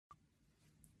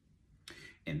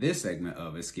In this segment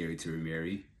of It's Scary to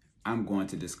Remarry, I'm going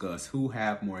to discuss who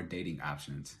have more dating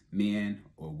options, men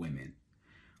or women.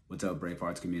 What's up, Brave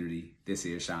Hearts community? This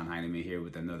is Sean Heineman here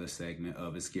with another segment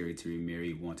of It's Scary to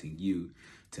Remarry, wanting you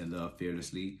to love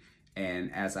fearlessly.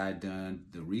 And as I done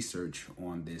the research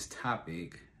on this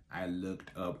topic, I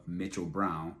looked up Mitchell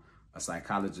Brown, a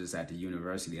psychologist at the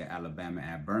University of Alabama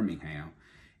at Birmingham,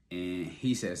 and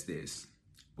he says this: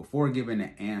 before giving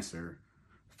an answer,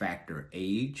 factor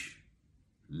age,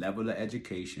 level of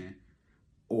education,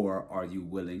 or are you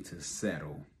willing to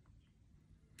settle?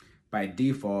 By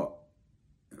default,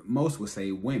 most would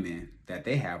say women that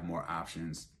they have more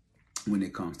options when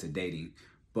it comes to dating.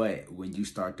 But when you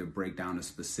start to break down the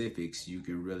specifics, you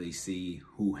can really see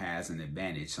who has an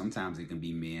advantage. Sometimes it can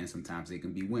be men, sometimes it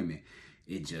can be women.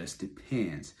 It just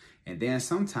depends. And then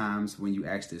sometimes when you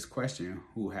ask this question,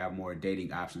 who have more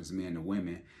dating options, men or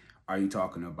women, are you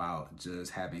talking about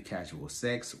just having casual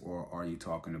sex, or are you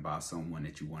talking about someone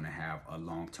that you want to have a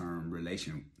long-term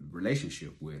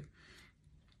relationship with?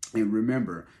 And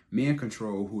remember, men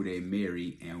control who they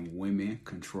marry and women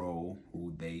control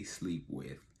who they sleep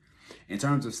with. In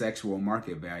terms of sexual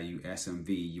market value, SMV,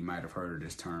 you might have heard of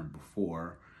this term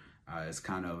before. It's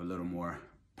kind of a little more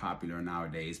popular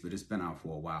nowadays, but it's been out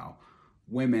for a while.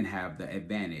 Women have the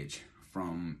advantage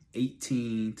from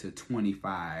 18 to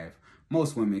 25.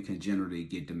 Most women can generally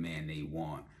get the man they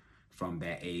want from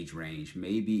that age range,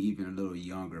 maybe even a little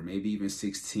younger, maybe even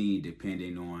 16,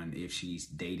 depending on if she's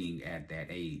dating at that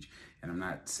age. And I'm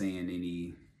not saying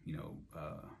any,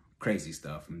 crazy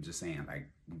stuff. I'm just saying like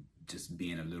just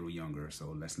being a little younger.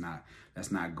 So let's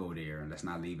not go there, and let's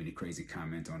not leave any crazy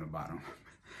comments on the bottom.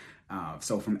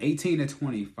 So from 18 to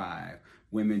 25,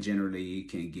 women generally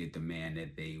can get the man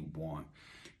that they want.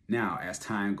 Now, as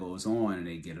time goes on and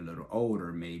they get a little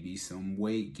older, maybe some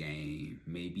weight gain,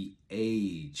 maybe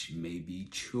age, maybe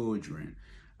children,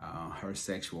 her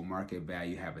sexual market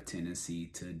value have a tendency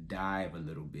to dive a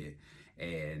little bit.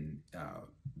 And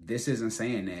this isn't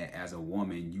saying that as a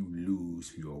woman you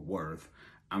lose your worth.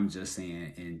 I'm just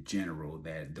saying in general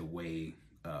that the way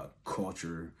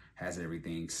culture has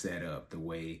everything set up, the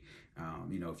way,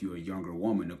 if you're a younger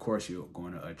woman, of course you're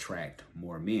going to attract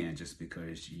more men just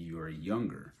because you're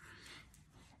younger.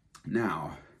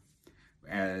 Now,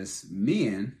 as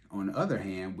men, on the other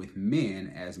hand, with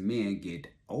men, as men get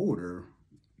older,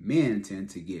 men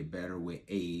tend to get better with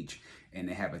age, and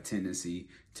they have a tendency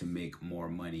to make more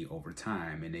money over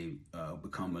time, and they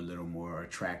become a little more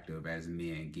attractive as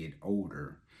men get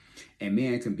older. And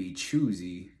men can be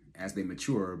choosy as they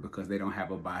mature because they don't have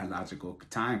a biological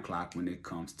time clock when it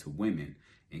comes to women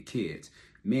and kids.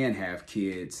 Men have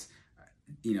kids,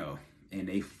 in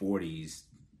their 40s,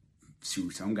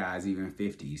 shoot, some guys even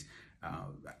 50s.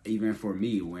 Even for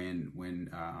me, when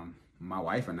my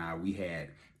wife and we had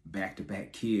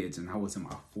back-to-back kids, and I was in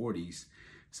my 40s.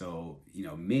 So,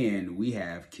 men, we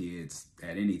have kids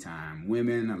at any time.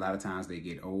 Women, a lot of times they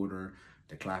get older.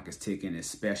 The clock is ticking,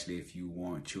 especially if you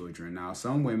want children. Now,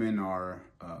 some women are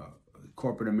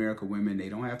corporate America women. They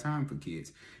don't have time for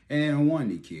kids, and they don't want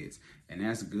any kids, and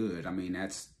that's good. I mean,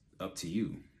 that's up to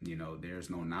you. There's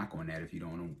no knock on that if you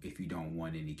don't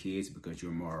want any kids because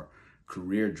you're more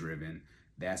career driven.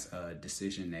 That's a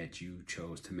decision that you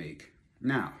chose to make.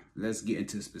 Now, let's get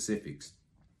into specifics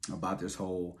about this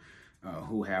whole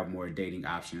who have more dating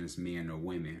options, men or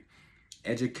women.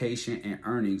 Education and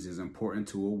earnings is important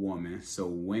to a woman, so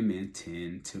women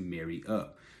tend to marry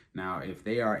up. Now, if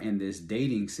they are in this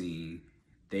dating scene,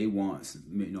 they want,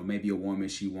 maybe a woman,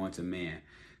 she wants a man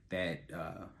that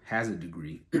has a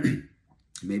degree.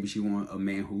 Maybe she wants a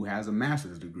man who has a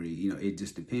master's degree. It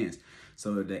just depends.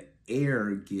 So the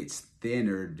air gets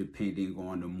thinner depending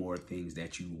on the more things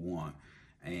that you want.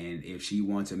 And if she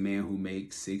wants a man who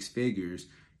makes six figures,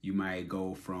 you might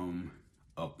go from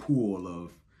a pool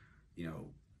of,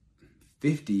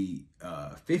 50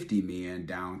 men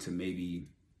down to maybe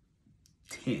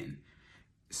 10.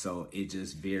 So it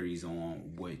just varies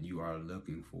on what you are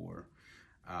looking for.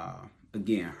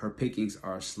 Again, her pickings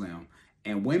are slim,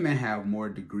 and women have more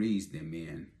degrees than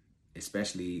men,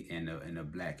 especially in the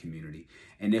black community.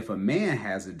 And if a man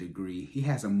has a degree, he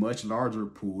has a much larger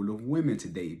pool of women to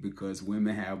date because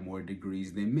women have more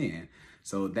degrees than men.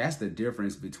 So that's the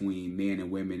difference between men and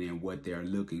women and what they're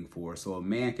looking for. So a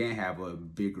man can have a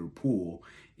bigger pool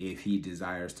if he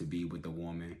desires to be with a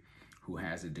woman who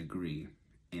has a degree.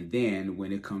 And then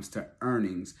when it comes to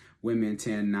earnings, women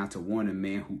tend not to want a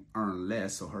man who earns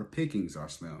less, so her pickings are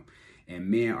slim. And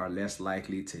men are less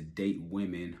likely to date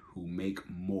women who make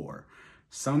more.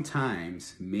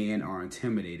 Sometimes men are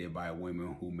intimidated by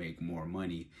women who make more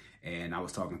money. And I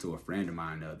was talking to a friend of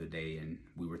mine the other day, and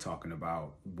we were talking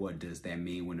about what does that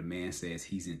mean when a man says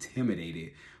he's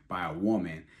intimidated by a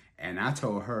woman. And I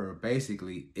told her,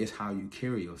 basically, it's how you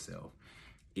carry yourself.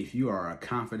 If you are a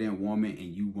confident woman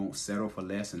and you won't settle for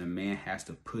less, and a man has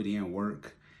to put in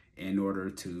work in order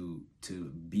to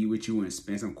be with you and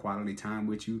spend some quality time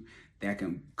with you, that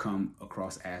can come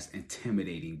across as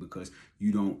intimidating because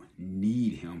you don't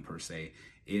need him per se.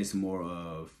 It's more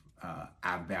of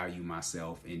I value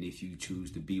myself, and if you choose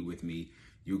to be with me,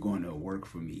 you're going to work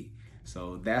for me.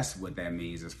 So that's what that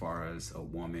means as far as a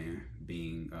woman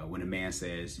being, when a man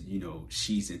says,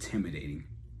 she's intimidating.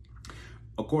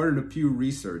 According to Pew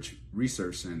Research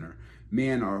Center,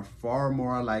 men are far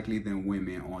more likely than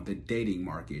women on the dating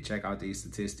market. Check out these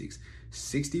statistics.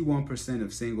 61%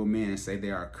 of single men say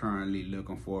they are currently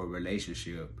looking for a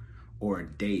relationship or a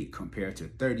date, compared to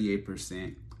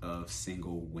 38% of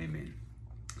single women.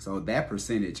 So that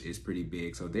percentage is pretty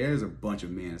big. So there's a bunch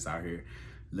of men that's out here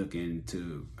looking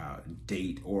to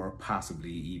date or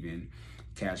possibly even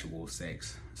casual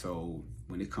sex. So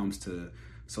when it comes to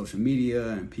social media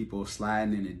and people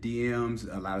sliding in the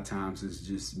DMs, a lot of times it's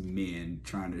just men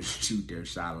trying to shoot their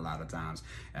shot a lot of times.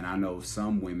 And I know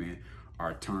some women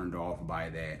are turned off by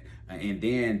that. And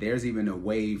then there's even a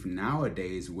wave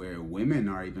nowadays where women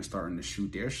are even starting to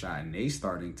shoot their shot, and they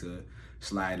starting to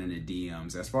slide in the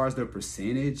DMs. As far as the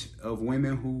percentage of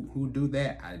women who do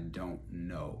that, I don't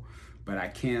know. But I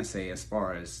can say, as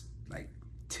far as like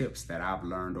tips that I've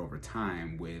learned over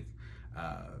time with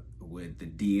the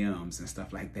DMs and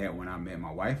stuff like that, when I met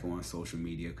my wife on social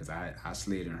media, because I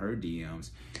slid in her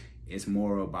DMs, it's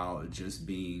more about just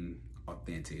being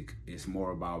authentic. It's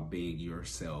more about being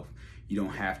yourself. You don't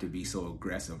have to be so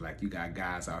aggressive. Like, you got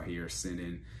guys out here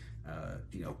sending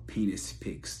penis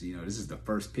pics. This is the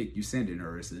first pic you sending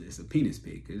her. It's a penis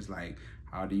pic. It's like,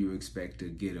 how do you expect to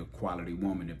get a quality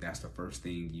woman if that's the first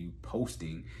thing you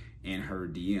posting in her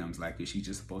DMs? Like, is she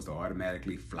just supposed to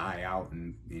automatically fly out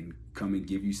and come and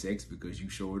give you sex because you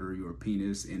showed her your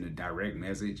penis in a direct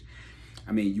message?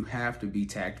 I mean, you have to be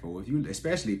tactful.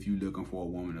 Especially if you're looking for a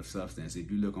woman of substance, if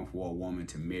you're looking for a woman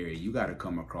to marry, you got to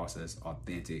come across as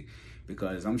authentic,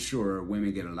 because I'm sure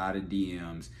women get a lot of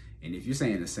DMs. And if you're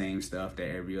saying the same stuff that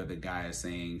every other guy is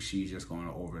saying, she's just going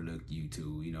to overlook you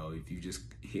too. If you just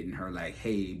hitting her like,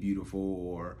 hey, beautiful,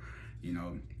 or,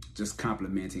 just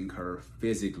complimenting her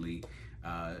physically,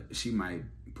 she might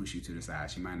push you to the side.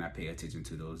 She might not pay attention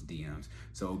to those DMs.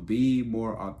 So be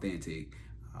more authentic.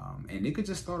 And it could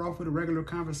just start off with a regular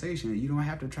conversation. You don't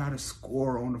have to try to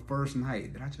score on the first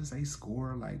night. Did I just say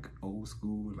score like old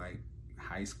school, like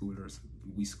high schoolers?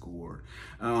 We scored.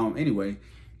 Anyway,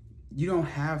 you don't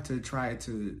have to try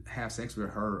to have sex with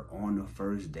her on the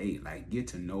first date. Like, get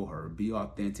to know her, be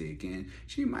authentic, and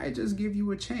she might just give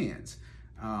you a chance.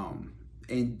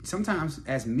 And sometimes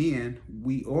as men,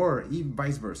 or even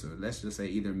vice versa, let's just say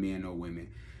either men or women,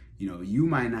 you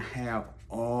might not have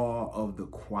all of the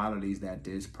qualities that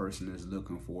this person is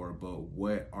looking for, but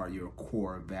what are your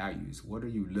core values? What are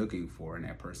you looking for in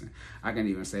that person? I can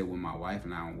even say, when my wife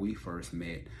and I, when we first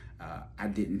met, I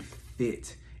didn't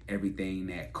fit everything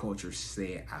that culture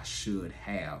said I should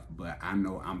have, but I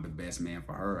know I'm the best man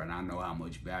for her, and I know how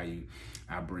much value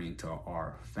I bring to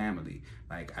our family.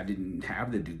 Like, I didn't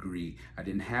have the degree, I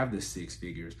didn't have the 6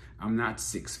 figures, I'm not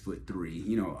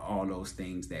 6'3", all those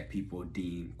things that people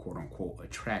deem quote unquote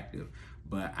attractive,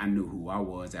 but I knew who I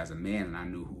was as a man, and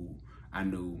I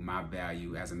knew my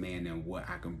value as a man and what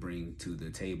I can bring to the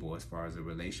table as far as a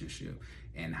relationship,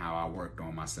 and how I worked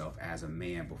on myself as a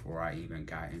man before I even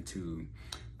got into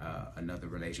another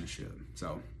relationship.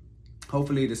 So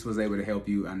hopefully this was able to help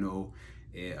you. I know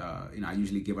I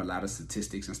usually give a lot of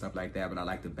statistics and stuff like that, but I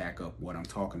like to back up what I'm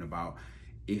talking about.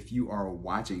 If you are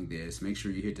watching this, make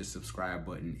sure you hit the subscribe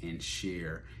button and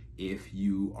share. If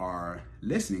you are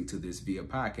listening to this via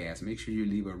podcast, make sure you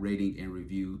leave a rating and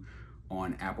review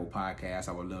on Apple Podcasts.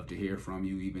 I would love to hear from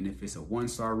you. Even if it's a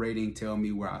 1-star rating, tell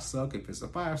me where I suck. If it's a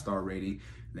 5-star rating,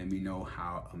 let me know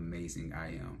how amazing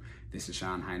I am. This is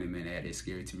Sean Heineman at It's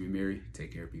Scary to Be Married.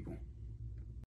 Take care, people.